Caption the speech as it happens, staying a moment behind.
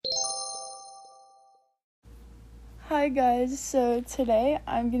Hi guys, so today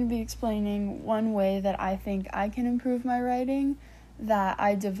I'm going to be explaining one way that I think I can improve my writing that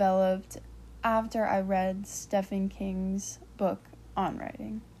I developed after I read Stephen King's book on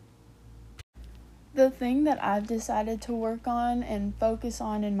writing. The thing that I've decided to work on and focus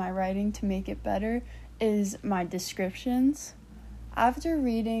on in my writing to make it better is my descriptions. After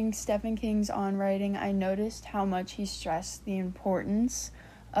reading Stephen King's On Writing, I noticed how much he stressed the importance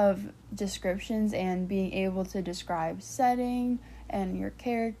of descriptions and being able to describe setting and your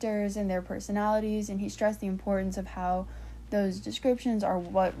characters and their personalities, and he stressed the importance of how those descriptions are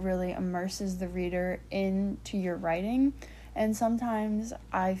what really immerses the reader into your writing. And sometimes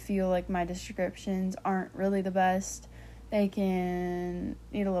I feel like my descriptions aren't really the best. They can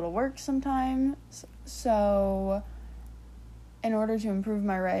need a little work sometimes. So in order to improve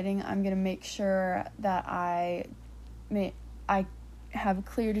my writing, I'm going to make sure that I have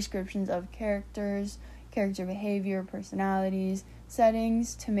clear descriptions of characters, character behavior, personalities,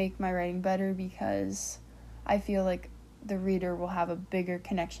 settings to make my writing better, because I feel like the reader will have a bigger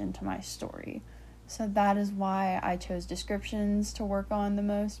connection to my story. So that is why I chose descriptions to work on the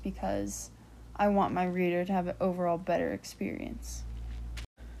most, because I want my reader to have an overall better experience.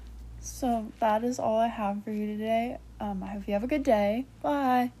 So that is all I have for you today. I hope you have a good day.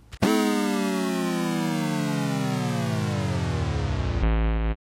 Bye.